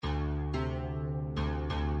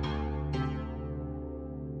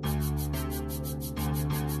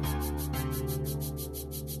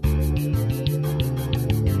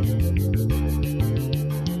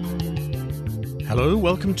Hello,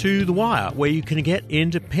 welcome to The Wire, where you can get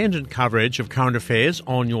independent coverage of current affairs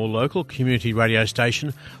on your local community radio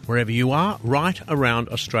station, wherever you are, right around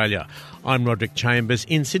Australia. I'm Roderick Chambers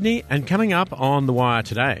in Sydney, and coming up on The Wire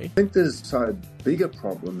today... I think there's bigger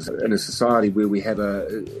problems in a society where we have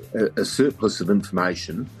a surplus of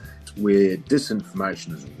information, where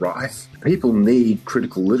disinformation is rife. People need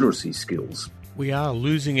critical literacy skills. We are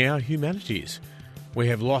losing our humanities. We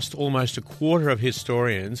have lost almost a quarter of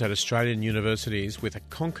historians at Australian universities, with a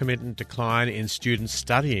concomitant decline in students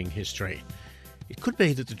studying history. It could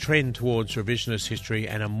be that the trend towards revisionist history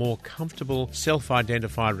and a more comfortable,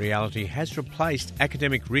 self-identified reality has replaced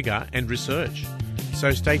academic rigour and research.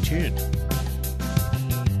 So stay tuned.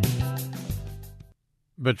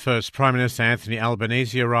 But first, Prime Minister Anthony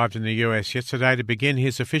Albanese arrived in the US yesterday to begin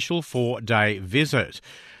his official 4-day visit.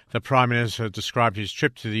 The Prime Minister described his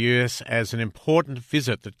trip to the US as an important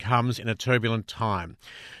visit that comes in a turbulent time.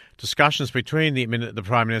 Discussions between the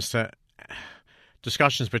Prime Minister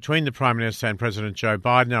and President Joe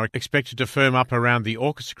Biden are expected to firm up around the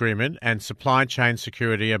AUKUS agreement and supply chain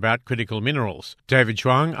security about critical minerals. David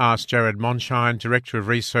Chuang asked Jared Monshine, Director of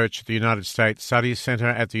Research at the United States Studies Centre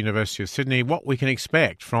at the University of Sydney, what we can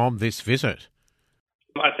expect from this visit.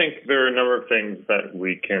 I think there are a number of things that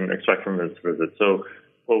we can expect from this visit. So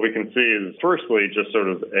what we can see is, firstly, just sort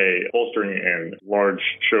of a bolstering and large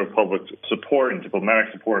show of public support and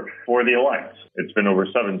diplomatic support for the alliance. It's been over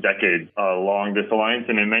 7 decades long, this alliance,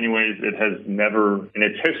 and in many ways it has never, in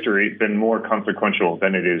its history, been more consequential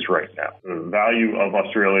than it is right now. The value of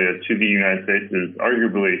Australia to the United States is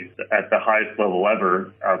arguably at the highest level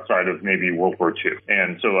ever outside of maybe World War II.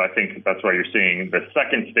 And so I think that's why you're seeing the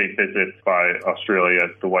second state visit by Australia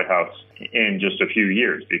at the White House in just a few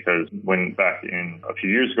years, because when back in a few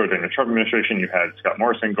years ago during the Trump administration, you had Scott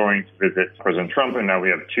Morrison going to visit President Trump, and now we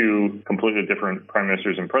have 2 completely different prime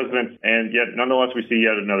ministers and presidents, and yet nonetheless we see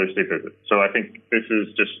yet another state visit. So I think this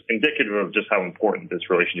is just indicative of just how important this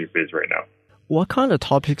relationship is right now. What kind of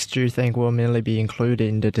topics do you think will mainly be included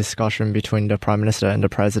in the discussion between the Prime Minister and the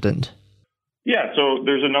President? Yeah, so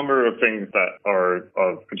there's a number of things that are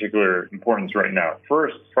of particular importance right now.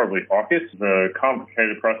 First, probably AUKUS, the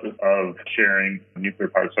complicated process of sharing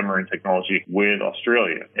nuclear-powered submarine technology with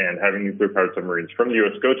Australia and having nuclear-powered submarines from the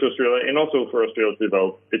U.S. go to Australia, and also for Australia to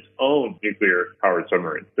develop its own nuclear-powered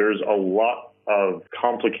submarines. There's a lot of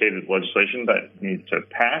complicated legislation that needs to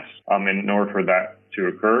pass in order for that to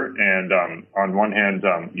occur. And on one hand,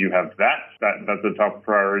 you have that's a top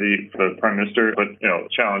priority for the Prime Minister. But,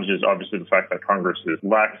 challenge is obviously the fact that Congress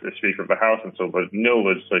lacks a Speaker of the House, and so but no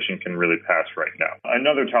legislation can really pass right now.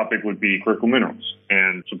 Another topic would be critical minerals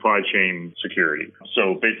and supply chain security.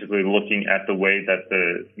 So basically looking at the way that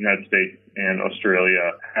the United States and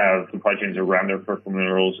Australia have supply chains around their critical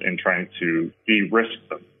minerals and trying to de-risk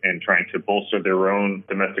them and trying to bolster their own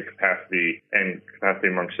domestic capacity and capacity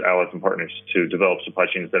amongst allies and partners to develop supply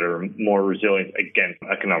chains that are more resilient against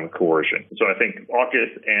economic coercion. So I think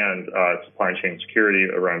AUKUS and supply chain security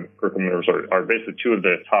around critical minerals are basically 2 of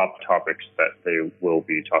the top topics that they will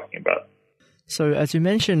be talking about. So as you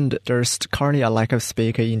mentioned, there's currently a lack of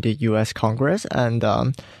speaker in the U.S. Congress. And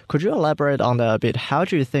could you elaborate on that a bit? How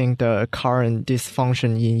do you think the current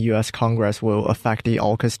dysfunction in U.S. Congress will affect the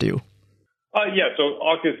AUKUS deal? So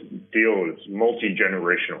AUKUS deal is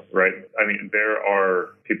multi-generational, right? I mean, there are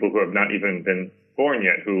people who have not even been born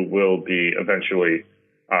yet who will be eventually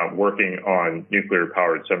working on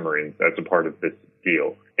nuclear-powered submarines as a part of this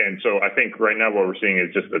deal. And so I think right now what we're seeing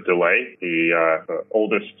is just a delay. The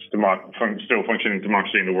oldest still functioning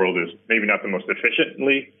democracy in the world is maybe not the most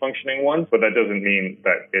efficiently functioning one, but that doesn't mean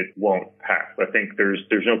that it won't pass. I think there's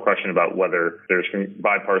no question about whether there's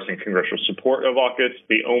bipartisan congressional support of AUKUS.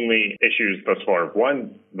 The only issues thus far are,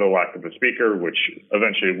 1, the lack of a speaker, which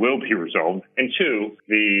eventually will be resolved, and 2,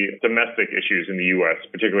 the domestic issues in the U.S.,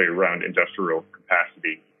 particularly around industrial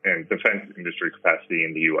capacity and defense industry capacity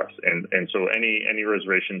in the U.S. And so any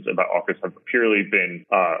reservations about AUKUS have purely been,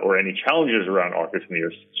 or any challenges around AUKUS in the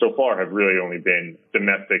U.S. so far have really only been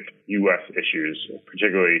domestic U.S. issues,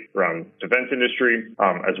 particularly around defense industry,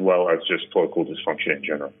 as well as just political dysfunction in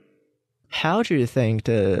general. How do you think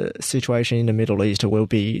the situation in the Middle East will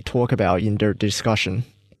be talked about in their discussion?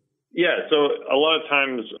 Yeah, so a lot of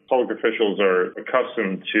times public officials are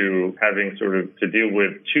accustomed to having sort of to deal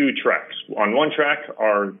with 2 tracks. On one track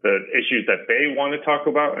are the issues that they want to talk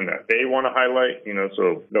about and that they want to highlight,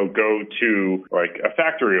 so they'll go to like a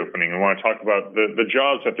factory opening and want to talk about the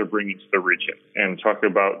jobs that they're bringing to the region and talk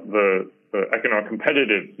about the economic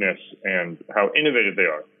competitiveness and how innovative they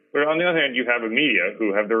are. But on the other hand, you have a media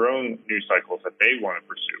who have their own news cycles that they want to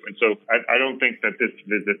pursue. And so I don't think that this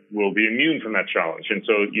visit will be immune from that challenge. And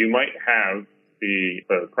so you might have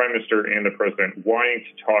the Prime Minister and the President wanting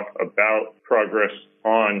to talk about progress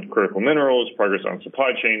on critical minerals, progress on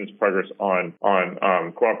supply chains, progress on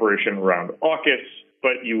cooperation around AUKUS.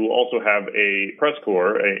 But you will also have a press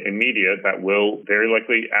corps, a media that will very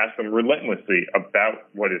likely ask them relentlessly about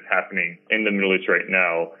what is happening in the Middle East right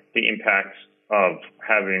now, the impacts of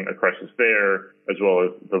having a crisis there, as well as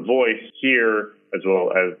the voice here, as well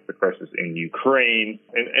as the crisis in Ukraine.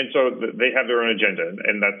 And so they have their own agenda,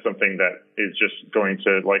 and that's something that is just going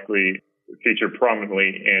to likely feature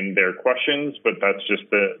prominently in their questions, but that's just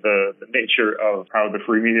the nature of how the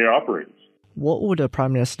free media operates. What would a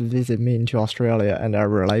Prime Minister's visit mean to Australia and our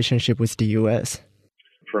relationship with the US?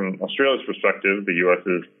 From Australia's perspective, the U.S.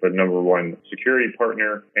 is the number one security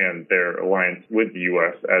partner, and their alliance with the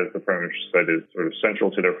U.S., as the Prime Minister said, is sort of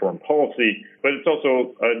central to their foreign policy. But it's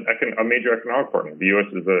also a major economic partner. The U.S.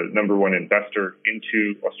 is the number one investor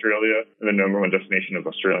into Australia and the number one destination of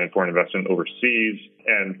Australian foreign investment overseas.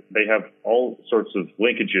 And they have all sorts of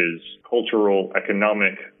linkages, cultural,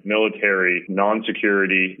 economic, military,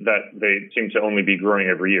 non-security, that they seem to only be growing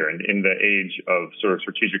every year. And in the age of sort of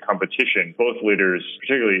strategic competition, both leaders,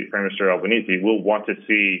 particularly Prime Minister Albanese, will want to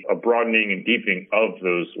see a broadening and deepening of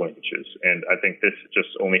those linkages. And I think this just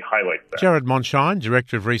only highlights that. Jared Monshine,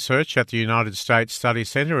 Director of Research at the United States Study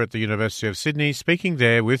Centre at the University of Sydney, speaking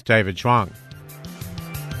there with David Chuang.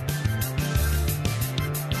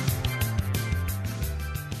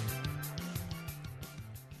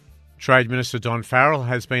 Trade Minister Don Farrell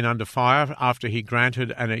has been under fire after he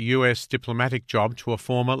granted a US diplomatic job to a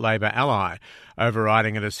former Labor ally,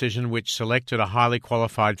 overriding a decision which selected a highly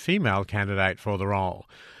qualified female candidate for the role.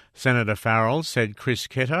 Senator Farrell said Chris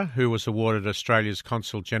Ketter, who was awarded Australia's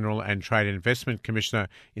Consul General and Trade Investment Commissioner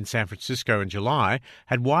in San Francisco in July,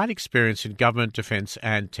 had wide experience in government, defence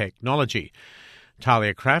and technology.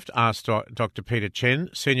 Talia Kraft asked Dr. Peter Chen,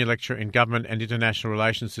 Senior Lecturer in Government and International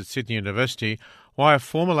Relations at Sydney University, why a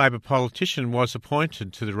former Labor politician was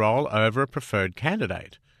appointed to the role over a preferred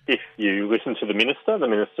candidate. If you listen to the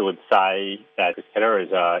Minister would say that Chris Ketter is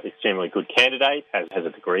an extremely good candidate, has a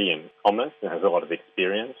degree in commerce and has a lot of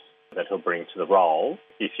experience that he'll bring to the role.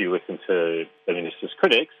 If you listen to the Minister's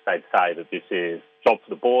critics, they'd say that this is job for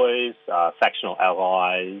the boys, factional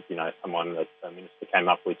ally, someone that the Minister came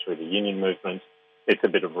up with through the union movement. It's a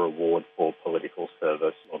bit of a reward for political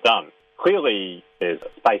service well done. Clearly, there's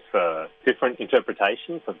space for different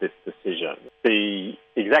interpretations of this decision. The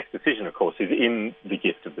exact decision, of course, is in the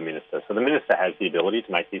gift of the Minister. So the Minister has the ability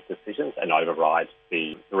to make these decisions and override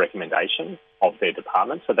the recommendation of their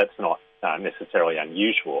department. So that's not necessarily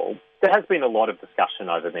unusual. There has been a lot of discussion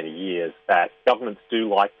over many years that governments do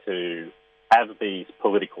like to have these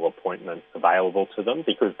political appointments available to them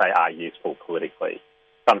because they are useful politically.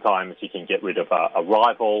 Sometimes you can get rid of a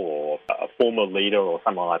rival or a former leader or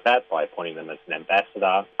someone like that by appointing them as an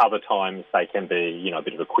ambassador. Other times they can be, a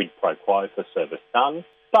bit of a quid pro quo for service done.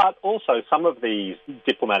 But also some of these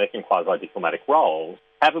diplomatic and quasi-diplomatic roles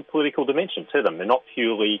have a political dimension to them. They're not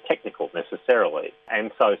purely technical necessarily.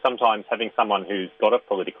 And so sometimes having someone who's got a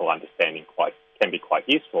political understanding can be quite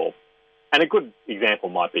useful. And a good example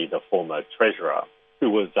might be the former Treasurer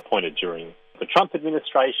who was appointed during the Trump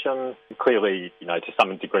administration. Clearly, to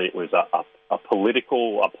some degree it was a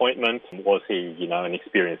political appointment. Was he, an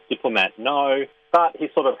experienced diplomat? No. But he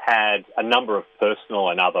sort of had a number of personal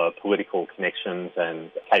and other political connections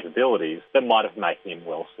and capabilities that might have made him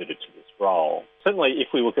well suited to this role. Certainly, if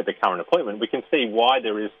we look at the current appointment, we can see why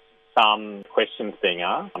there is some questions being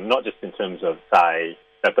asked, not just in terms of, say,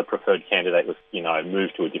 that the preferred candidate was,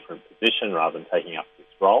 moved to a different position rather than taking up this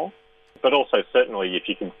role. But also, certainly, if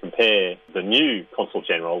you can compare the new Consul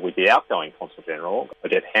General with the outgoing Consul General,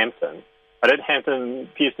 Odette Hampton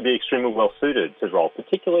appears to be extremely well suited to the role,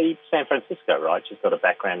 particularly San Francisco, right? She's got a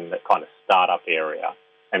background in that kind of startup area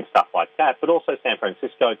and stuff like that. But also San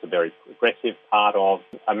Francisco, it's a very progressive part of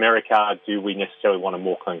America. Do we necessarily want a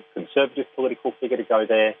more conservative political figure to go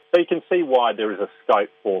there? So you can see why there is a scope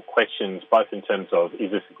for questions, both in terms of,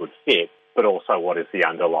 is this a good fit, but also what is the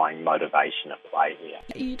underlying motivation at play here.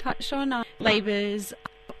 You touched on Labor's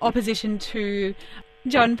opposition to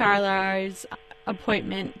John Farrell's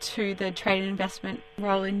appointment to the trade and investment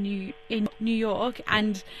role in New York,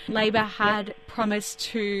 and Labor had promised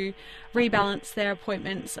to rebalance their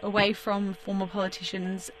appointments away from former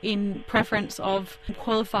politicians in preference of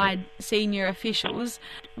qualified senior officials.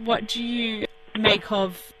 What do you make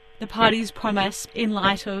of the party's promise in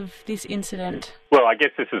light of this incident? Well, I guess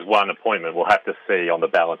this is one appointment. We'll have to see on the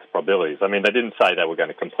balance of probabilities. I mean, they didn't say they were going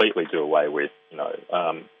to completely do away with,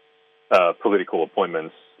 political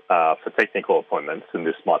appointments for technical appointments, and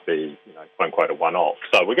this might be, quote unquote, a one-off.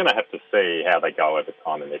 So we're going to have to see how they go over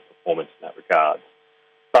time and their performance in that regard.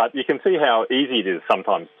 But you can see how easy it is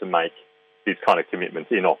sometimes to make these kind of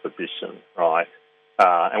commitments in opposition, right?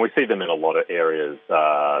 And we see them in a lot of areas,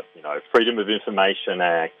 Freedom of Information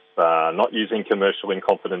Acts, not using commercial in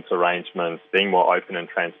confidence arrangements, being more open and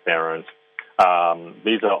transparent.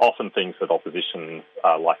 These are often things that opposition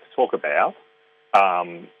like to talk about.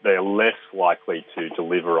 They're less likely to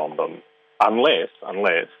deliver on them unless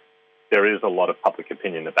there is a lot of public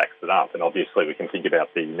opinion that backs it up. And obviously we can think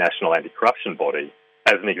about the National Anti-Corruption Body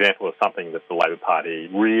as an example of something that the Labor Party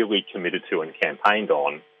really committed to and campaigned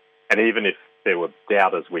on. And even if there were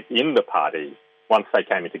doubters within the party, once they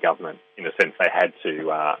came into government, in a sense, they had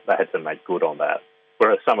to make good on that.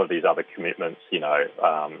 Whereas some of these other commitments, they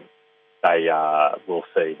will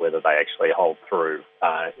see whether they actually hold through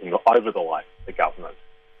over the life of the government.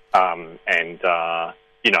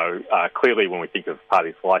 Clearly when we think of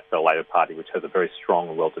parties like the Labor Party, which has a very strong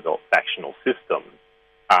and well-developed factional system,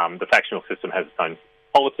 the factional system has its own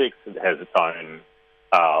politics, it has its own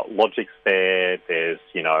logics there. There's,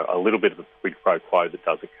 a little bit of a quid pro quo that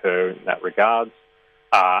does occur in that regard,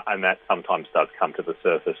 and that sometimes does come to the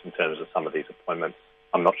surface in terms of some of these appointments.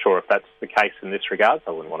 I'm not sure if that's the case in this regard,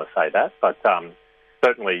 so I wouldn't want to say that, but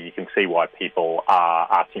certainly you can see why people are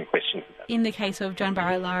asking questions about that. In the case of John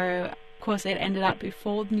Barilaro, of course, it ended up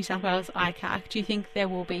before the New South Wales ICAC. Do you think there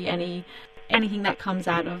will be anything that comes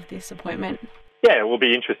out of this appointment? Yeah, it will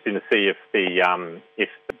be interesting to see if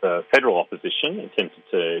the federal opposition attempted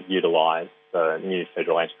to utilise the new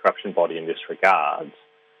federal anti-corruption body in this regard.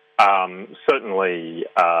 Certainly,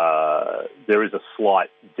 there is a slight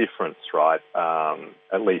difference, right?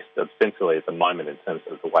 At least ostensibly at the moment in terms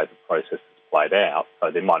of the way the process is played out.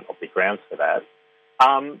 So there might not be grounds for that.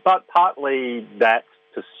 But partly that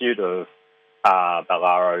pursuit of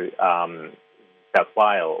Barilaro in South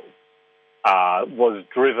Wales was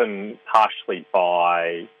driven partially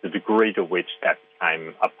by the degree to which that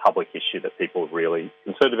became a public issue that people were really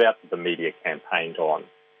concerned about, that the media campaigned on.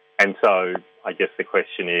 And so I guess the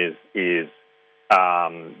question is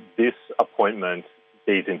this appointment,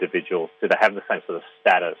 these individuals, do they have the same sort of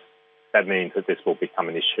status? That means that this will become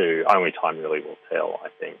an issue. Only time really will tell, I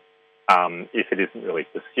think. If it isn't really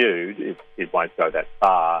pursued, it won't go that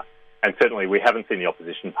far. And certainly we haven't seen the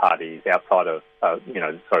opposition parties outside of,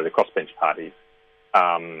 the crossbench parties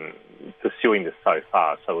pursuing this so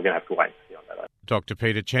far. So we're going to have to wait and see on that. Dr.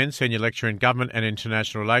 Peter Chen, Senior Lecturer in Government and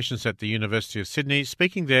International Relations at the University of Sydney,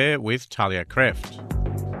 speaking there with Talia Kreft.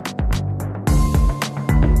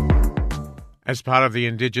 As part of the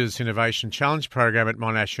Indigenous Innovation Challenge program at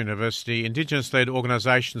Monash University, Indigenous-led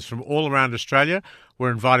organisations from all around Australia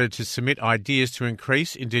were invited to submit ideas to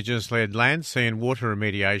increase Indigenous-led land, sea and water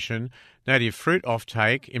remediation, native fruit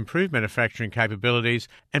offtake, improve manufacturing capabilities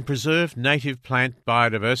and preserve native plant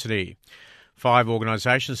biodiversity. 5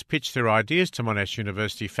 organisations pitched their ideas to Monash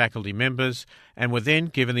University faculty members and were then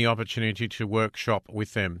given the opportunity to workshop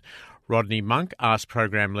with them. Rodney Monk asked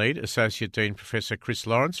Program Lead, Associate Dean Professor Chris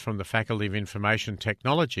Lawrence from the Faculty of Information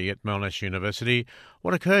Technology at Monash University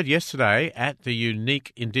what occurred yesterday at the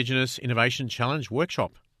unique Indigenous Innovation Challenge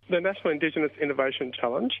workshop. The National Indigenous Innovation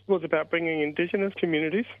Challenge was about bringing Indigenous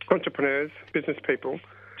communities, entrepreneurs, business people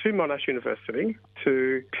to Monash University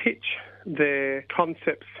to pitch their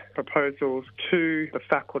concepts, proposals to the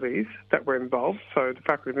faculties that were involved. So the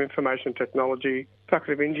Faculty of Information Technology,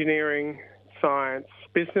 Faculty of Engineering, Science,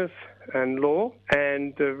 Business and Law.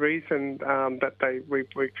 And the reason that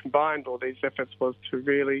we combined all these efforts was to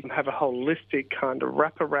really have a holistic kind of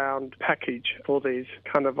wraparound package for these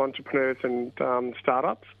kind of entrepreneurs and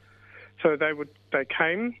startups. So they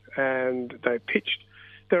came and they pitched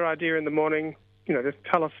their idea in the morning, just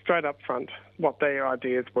tell us straight up front what their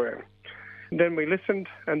ideas were. And then we listened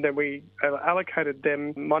and then we allocated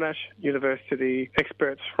them Monash University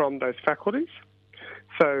experts from those faculties.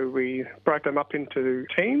 So we broke them up into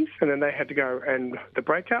teams and then they had to go and the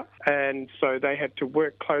breakout. And so they had to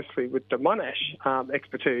work closely with the Monash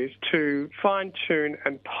expertise to fine-tune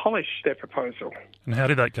and polish their proposal. And how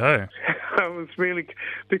did that go? It was really,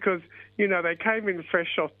 because, they came in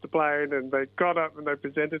fresh off the plane and they got up and they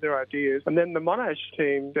presented their ideas. And then the Monash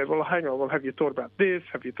team said, well, hang on, have you thought about this?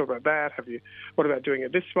 Have you thought about that? What about doing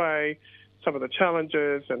it this way? Some of the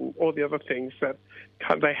challenges and all the other things that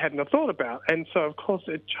they hadn't thought about. And so, of course,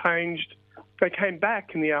 it changed. They came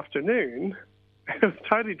back in the afternoon, and it was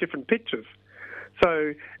totally different pictures.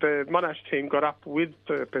 So the Monash team got up with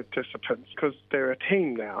the participants because they're a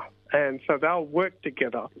team now. And so they'll work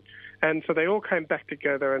together. And so they all came back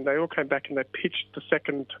together and they pitched the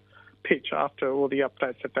second pitch after all the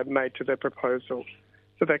updates that they'd made to their proposal.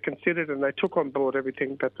 So they considered and they took on board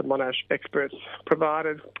everything that the Monash experts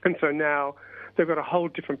provided. And so now they've got a whole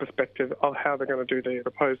different perspective of how they're going to do their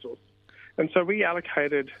proposals. And so we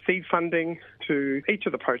allocated seed funding to each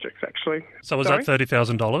of the projects, actually. So was that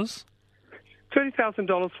 $30,000?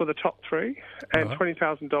 $30,000 for the top three and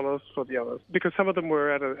 $20,000 for the others, because some of them were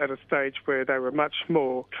at a stage where they were much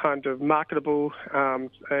more kind of marketable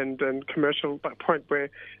and commercial, but point where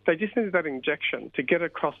they just needed that injection to get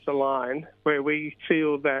across the line where we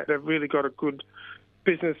feel that they've really got a good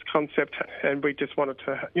business concept, and we just wanted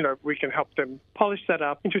to, we can help them polish that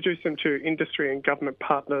up, introduce them to industry and government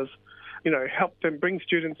partners, help them bring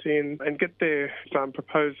students in and get their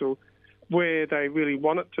proposal where they really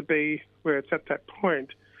want it to be, where it's at that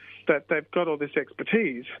point that they've got all this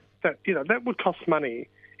expertise that, that would cost money.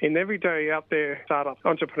 In everyday out there, startup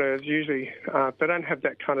entrepreneurs usually, if they don't have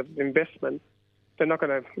that kind of investment, they're not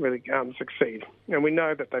going to really succeed. And we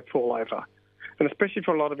know that they fall over. And especially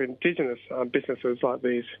for a lot of Indigenous businesses like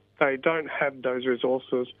these, they don't have those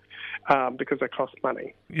resources because they cost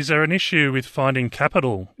money. Is there an issue with finding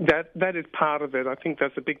capital? That is part of it. I think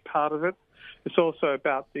that's a big part of it. It's also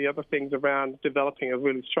about the other things around developing a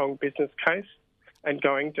really strong business case and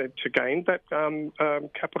going to gain that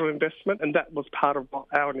capital investment. And that was part of what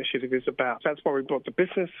our initiative is about. That's why we brought the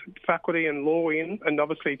business faculty and law in, and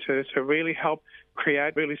obviously to really help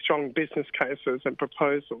create really strong business cases and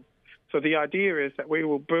proposals. So the idea is that we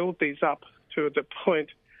will build these up to the point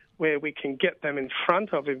where we can get them in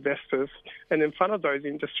front of investors and in front of those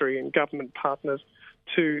industry and government partners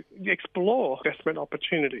to explore investment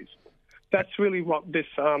opportunities. That's really what this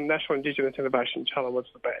National Indigenous Innovation Challenge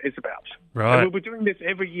is about. Right. And we'll be doing this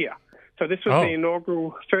every year. So this was the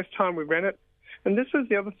inaugural first time we ran it. And this is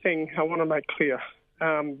the other thing I want to make clear,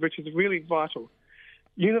 which is really vital.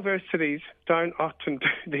 Universities don't often do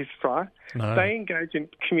this, right? No. They engage in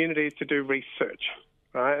communities to do research,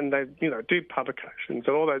 right? And they, do publications and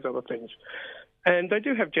all those other things. And they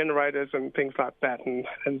do have generators and things like that.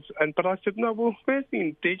 But I said, no, well, where's the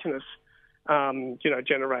Indigenous,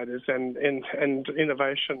 generators and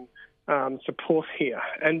innovation support here?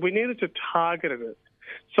 And we needed to target it.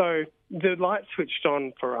 So the light switched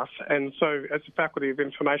on for us. And so as a Faculty of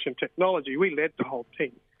Information Technology, we led the whole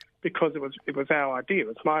thing, because it was our idea, it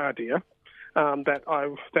was my idea, that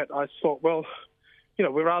I thought, well,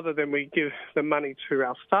 rather than we give the money to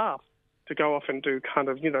our staff to go off and do kind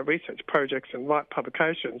of, research projects and write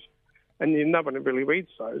publications, and no one really reads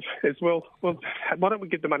those, is, well, why don't we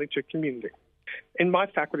give the money to a community? In my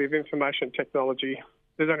Faculty of Information Technology,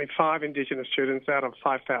 there's only 5 Indigenous students out of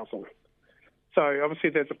 5,000. So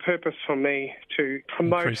obviously there's a purpose for me to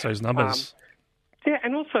promote... Increase those numbers.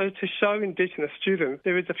 And also to show Indigenous students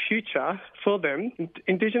there is a future for them,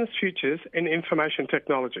 Indigenous futures in information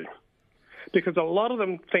technology. Because a lot of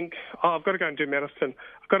them think, I've got to go and do medicine,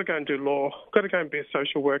 I've got to go and do law, I've got to go and be a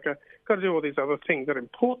social worker, I've got to do all these other things that are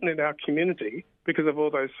important in our community because of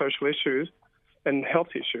all those social issues and health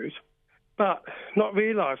issues, but not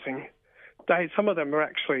realising some of them are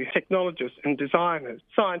actually technologists and designers,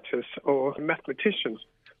 scientists or mathematicians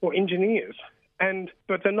or engineers.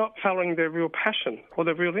 But they're not following their real passion or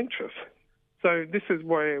their real interest. So this is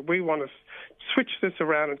where we want to switch this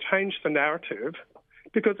around and change the narrative,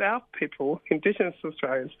 because our people, Indigenous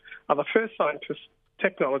Australians, are the first scientists,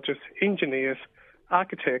 technologists, engineers,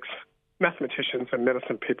 architects, mathematicians and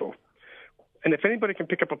medicine people. And if anybody can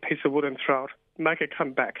pick up a piece of wood and throw it, make it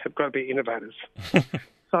come back, they've got to be innovators.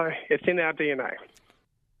 So it's in our DNA.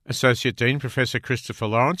 Associate Dean Professor Christopher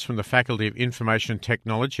Lawrence from the Faculty of Information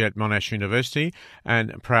Technology at Monash University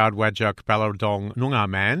and proud Whadjuk Ballardong Noongar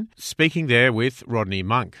man, speaking there with Rodney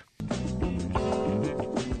Monk.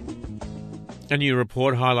 A new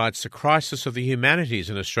report highlights the crisis of the humanities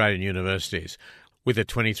in Australian universities, with a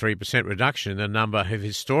 23% reduction in the number of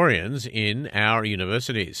historians in our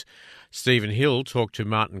universities. Stephen Hill talked to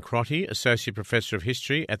Martin Crotty, Associate Professor of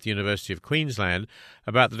History at the University of Queensland,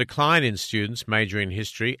 about the decline in students majoring in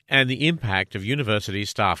history and the impact of university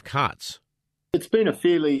staff cuts. It's been a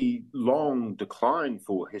fairly long decline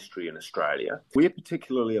for history in Australia. We're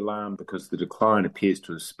particularly alarmed because the decline appears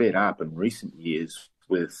to have sped up in recent years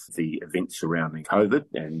with the events surrounding COVID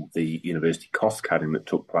and the university cost cutting that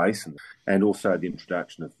took place, and also the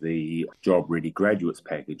introduction of the Job Ready Graduates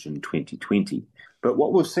package in 2020. But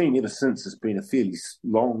what we've seen ever since has been a fairly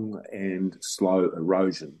long and slow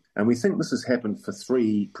erosion. And we think this has happened for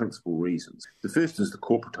three principal reasons. The first is the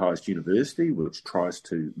corporatised university, which tries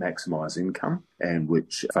to maximise income and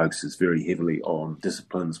which focuses very heavily on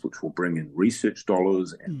disciplines which will bring in research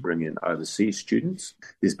dollars and bring in overseas students.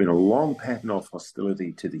 There's been a long pattern of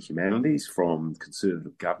hostility to the humanities from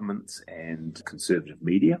conservative governments and conservative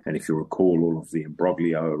media. And if you recall all of the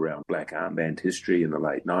imbroglio around black armband history in the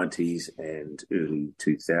late 90s and early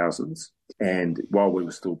 2000s. And while we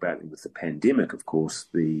were still battling with the pandemic, of course,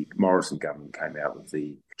 the Morrison government came out with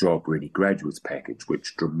the Job Ready Graduates package,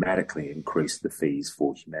 which dramatically increased the fees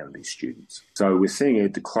for humanities students. So we're seeing a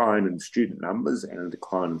decline in student numbers and a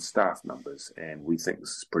decline in staff numbers, and we think this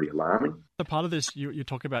is pretty alarming. So part of this you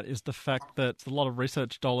talk about is the fact that a lot of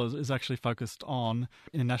research dollars is actually focused on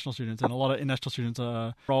international students, and a lot of international students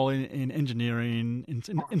are rolling in engineering,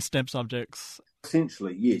 in STEM subjects.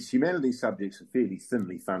 Essentially, yes, humanities subjects are fairly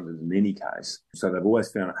thinly funded in any case, so they've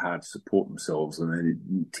always found it hard to support themselves and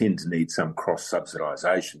they tend to need some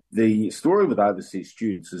cross-subsidisation. The story with overseas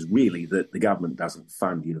students is really that the government doesn't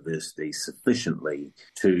fund universities sufficiently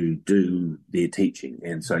to do their teaching,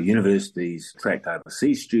 and so universities attract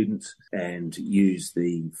overseas students and use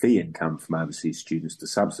the fee income from overseas students to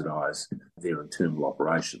subsidise their internal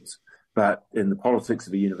operations. But in the politics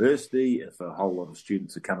of a university, if a whole lot of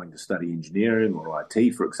students are coming to study engineering or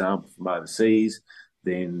IT, for example, from overseas,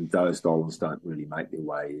 then those dollars don't really make their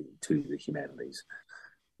way to the humanities.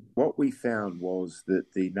 What we found was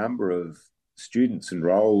that the number of students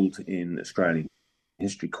enrolled in Australian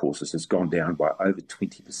history courses has gone down by over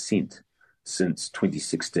 20% since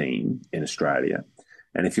 2016 in Australia.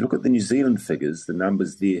 And if you look at the New Zealand figures, the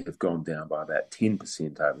numbers there have gone down by about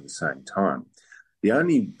 10% over the same time. The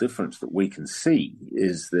only difference that we can see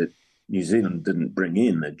is that New Zealand didn't bring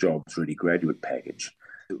in a Jobs Ready Graduate package.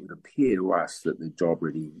 It would appear to us that the Job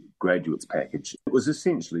Ready Graduates package was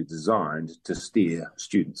essentially designed to steer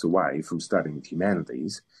students away from studying the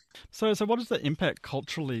humanities. So what is the impact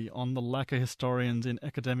culturally on the lack of historians in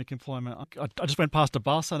academic employment? I just went past a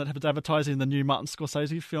bus and it was advertising the new Martin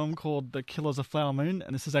Scorsese film called The Killers of Flower Moon,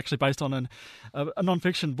 and this is actually based on a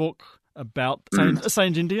non-fiction book about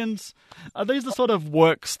Osage Indians. Are these the sort of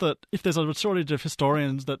works that, if there's a shortage of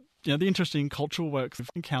historians, that the interesting cultural works we've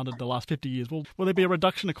encountered the last 50 years, will there be a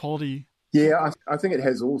reduction of quality? Yeah, I think it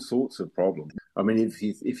has all sorts of problems. I mean, if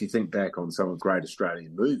you think back on some of the great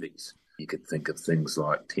Australian movies, you could think of things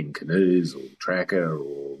like 10 Canoes or Tracker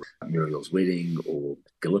or Muriel's Wedding or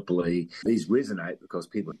Gallipoli. These resonate because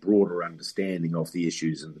people have a broader understanding of the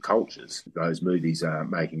issues and the cultures those movies are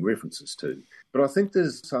making references to. But I think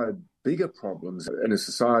there's so bigger problems in a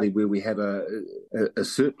society where we have a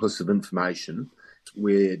surplus of information,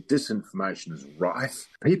 where disinformation is rife.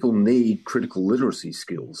 People need critical literacy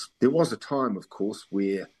skills. There was a time, of course,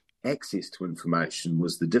 where access to information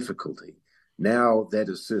was the difficulty. Now that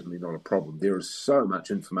is certainly not a problem. There is so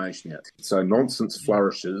much information out there. So nonsense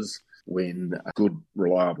flourishes when good,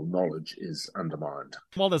 reliable knowledge is undermined.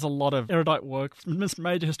 While there's a lot of erudite work,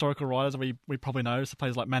 major historical writers we probably know, so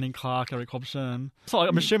players like Manning Clark, Eric Hobson. So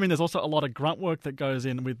I'm assuming there's also a lot of grunt work that goes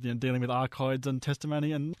in with dealing with archives and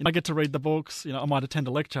testimony. And I get to read the books, I might attend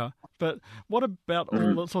a lecture. But what about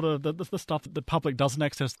all the sort of the stuff that the public doesn't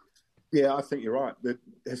access? Yeah, I think you're right. The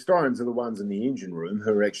historians are the ones in the engine room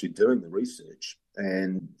who are actually doing the research,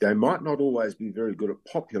 and they might not always be very good at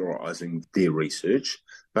popularising their research,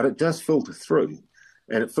 but it does filter through.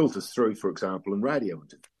 And it filters through, for example, in radio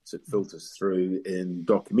interviews. It filters through in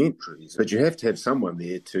documentaries. But you have to have someone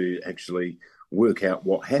there to actually work out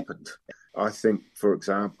what happened. I think, for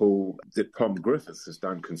example, that Tom Griffiths has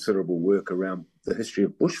done considerable work around the history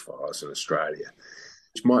of bushfires in Australia,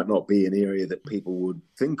 which might not be an area that people would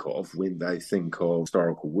think of when they think of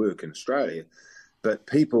historical work in Australia. But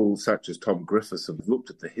people such as Tom Griffiths have looked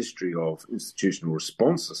at the history of institutional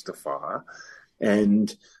responses to fire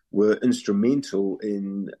and were instrumental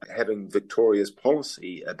in having Victoria's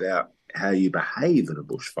policy about how you behave in a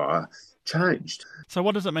bushfire changed. So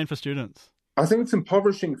what does it mean for students? I think it's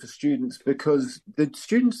impoverishing for students because the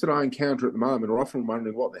students that I encounter at the moment are often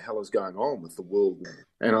wondering what the hell is going on with the world.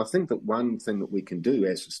 And I think that one thing that we can do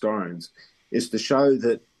as historians is to show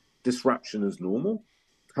that disruption is normal.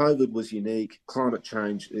 COVID was unique. Climate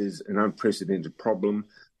change is an unprecedented problem,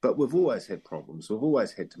 but we've always had problems. We've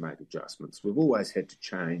always had to make adjustments. We've always had to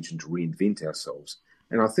change and to reinvent ourselves.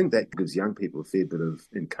 And I think that gives young people a fair bit of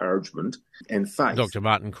encouragement and faith. Dr.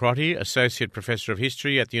 Martin Crotty, Associate Professor of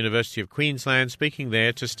History at the University of Queensland, speaking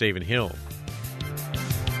there to Stephen Hill.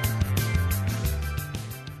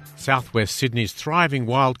 Southwest Sydney's thriving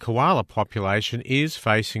wild koala population is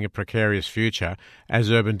facing a precarious future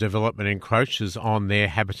as urban development encroaches on their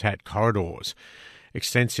habitat corridors.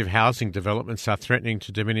 Extensive housing developments are threatening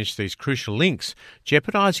to diminish these crucial links,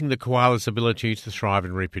 jeopardising the koala's ability to thrive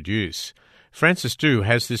and reproduce. Francis Du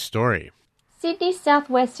has this story. Sydney's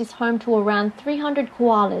southwest is home to around 300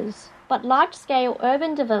 koalas, but large-scale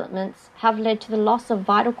urban developments have led to the loss of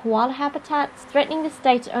vital koala habitats, threatening the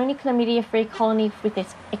state's only chlamydia-free colony with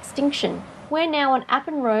its extinction. We're now on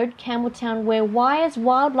Appin Road, Campbelltown, where Wire's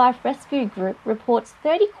Wildlife Rescue Group reports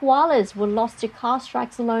 30 koalas were lost to car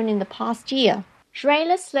strikes alone in the past year.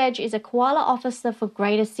 Shreyla Sledge is a koala officer for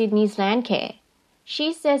Greater Sydney's Landcare.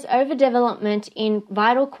 She says overdevelopment in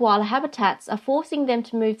vital koala habitats are forcing them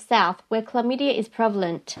to move south, where chlamydia is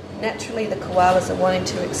prevalent. Naturally, the koalas are wanting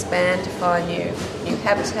to expand to find new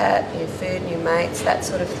habitat, new food, new mates, that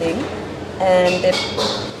sort of thing. And the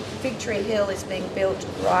Fig Tree Hill is being built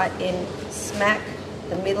right in smack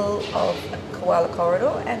the middle of a koala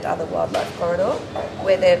corridor and other wildlife corridor,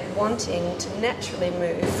 where they're wanting to naturally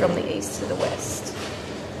move from the east to the west.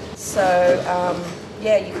 So,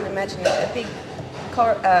 you can imagine a big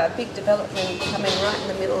development coming right in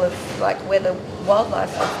the middle of where the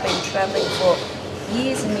wildlife have been travelling for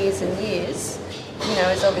years and years and years,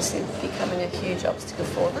 is obviously becoming a huge obstacle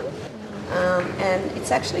for them. And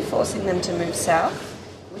it's actually forcing them to move south,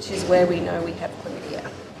 which is where we know we have chlamydia.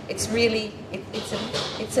 It's really,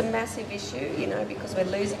 it's a massive issue, because we're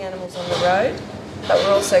losing animals on the road, but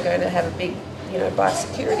we're also going to have a big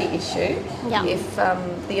biosecurity issue if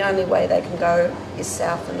the only way they can go is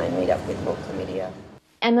south and they meet up with more chlamydia.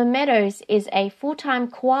 Emma Meadows is a full-time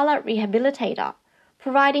koala rehabilitator,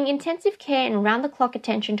 providing intensive care and round-the-clock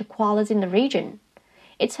attention to koalas in the region.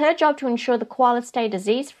 It's her job to ensure the koalas stay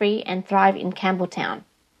disease-free and thrive in Campbelltown.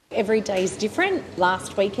 Every day is different.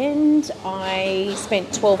 Last weekend I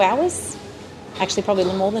spent 12 hours, actually probably a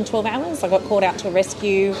little more than 12 hours. I got called out to a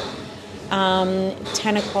rescue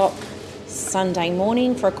 10 o'clock Sunday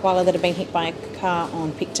morning for a koala that had been hit by a car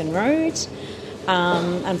on Picton Road.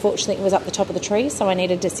 Unfortunately, it was up the top of the tree, so I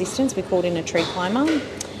needed assistance. We called in a tree climber.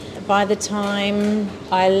 By the time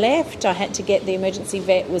I left, I had to get the emergency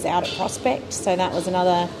vet was out at Prospect, so that was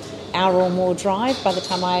another hour or more drive. By the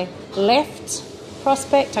time I left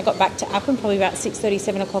Prospect, I got back to Appin probably about 6:30,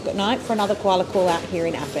 7 o'clock at night for another koala call out here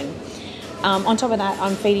in Appin. On top of that,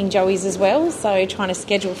 I'm feeding joeys as well, so trying to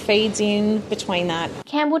schedule feeds in between that.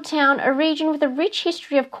 Campbelltown, a region with a rich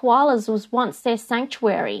history of koalas, was once their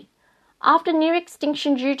sanctuary. After near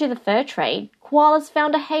extinction due to the fur trade, koalas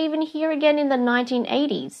found a haven here again in the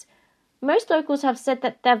 1980s. Most locals have said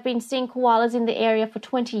that they've been seeing koalas in the area for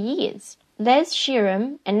 20 years. Les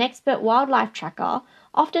Sheeran, an expert wildlife tracker,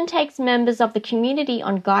 often takes members of the community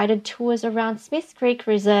on guided tours around Smiths Creek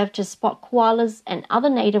Reserve to spot koalas and other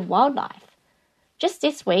native wildlife. Just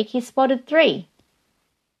this week, he spotted 3.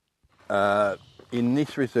 In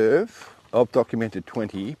this reserve, I've documented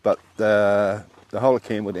 20, but the whole of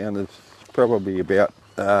Campbelltown is probably about,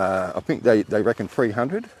 I think they reckon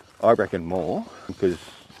 300. I reckon more, because,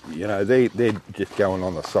 they're just going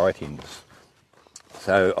on the sightings.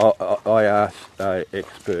 So I asked an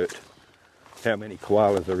expert how many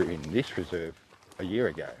koalas are in this reserve a year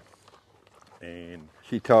ago. And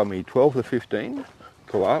she told me 12 to 15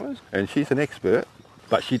 koalas, and she's an expert,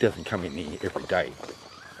 but she doesn't come in here every day.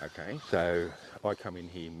 Okay, so I come in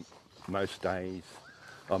here most days.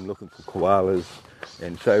 I'm looking for koalas,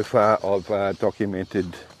 and so far I've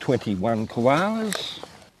documented 21 koalas.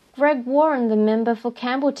 Greg Warren, the member for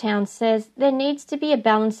Campbelltown, says there needs to be a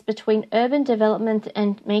balance between urban development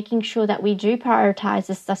and making sure that we do prioritise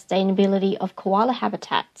the sustainability of koala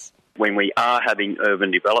habitats. When we are having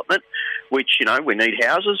urban development, which, we need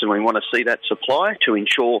houses and we want to see that supply to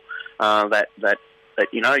ensure that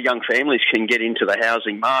young families can get into the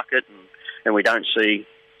housing market and we don't see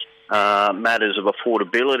matters of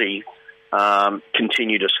affordability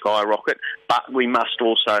continue to skyrocket. But we must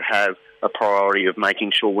also have a priority of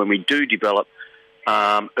making sure when we do develop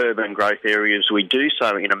urban growth areas, we do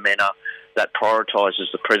so in a manner that prioritises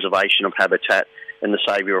the preservation of habitat and the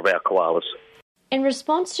saviour of our koalas. In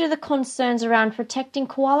response to the concerns around protecting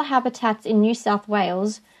koala habitats in New South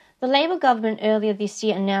Wales, the Labor government earlier this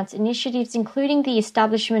year announced initiatives including the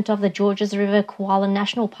establishment of the Georges River Koala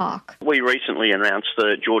National Park. We recently announced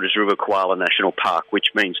the Georges River Koala National Park, which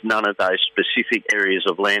means none of those specific areas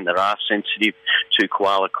of land that are sensitive to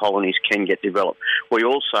koala colonies can get developed. We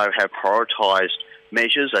also have prioritised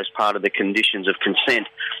measures as part of the conditions of consent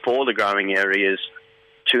for the growing areas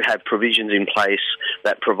to have provisions in place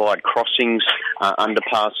that provide crossings,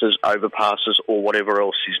 underpasses, overpasses, or whatever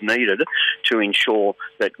else is needed to ensure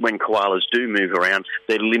that when koalas do move around,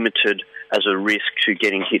 they're limited as a risk to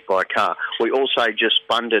getting hit by a car. We also just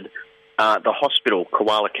funded the hospital,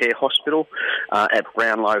 Koala Care Hospital at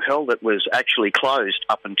Brownlow Hill, that was actually closed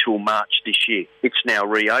up until March this year. It's now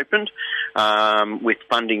reopened with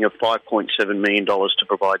funding of $5.7 million to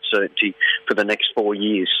provide certainty for the next 4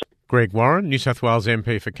 years. Greg Warren, New South Wales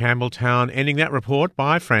MP for Campbelltown, ending that report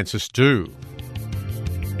by Francis Dew.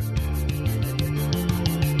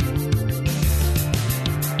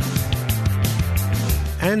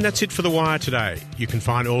 And that's it for The Wire today. You can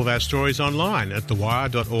find all of our stories online at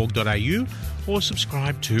thewire.org.au or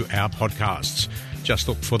subscribe to our podcasts. Just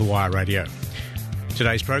look for The Wire Radio.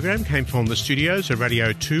 Today's program came from the studios of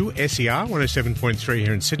Radio 2 SER 107.3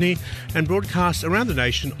 here in Sydney and broadcast around the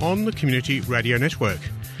nation on the Community Radio Network.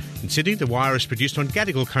 In Sydney, The Wire is produced on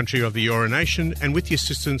Gadigal country of the Eora Nation and with the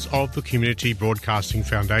assistance of the Community Broadcasting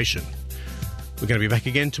Foundation. We're going to be back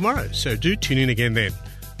again tomorrow, so do tune in again then.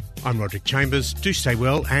 I'm Roderick Chambers. Do stay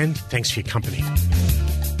well and thanks for your company.